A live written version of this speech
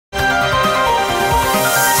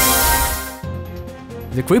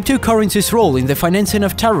The cryptocurrency's role in the financing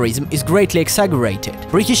of terrorism is greatly exaggerated.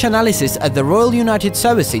 British analysts at the Royal United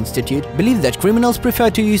Services Institute believe that criminals prefer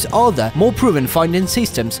to use other, more proven funding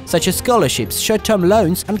systems such as scholarships, short-term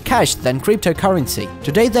loans and cash than cryptocurrency.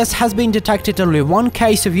 Today there has been detected only one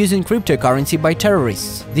case of using cryptocurrency by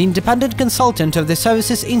terrorists. The independent consultant of the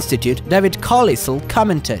Services Institute, David Carlisle,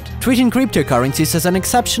 commented, "Treating cryptocurrencies as an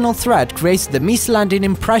exceptional threat creates the misleading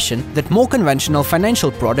impression that more conventional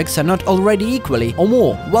financial products are not already equally or more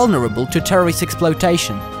vulnerable to terrorist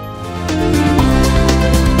exploitation."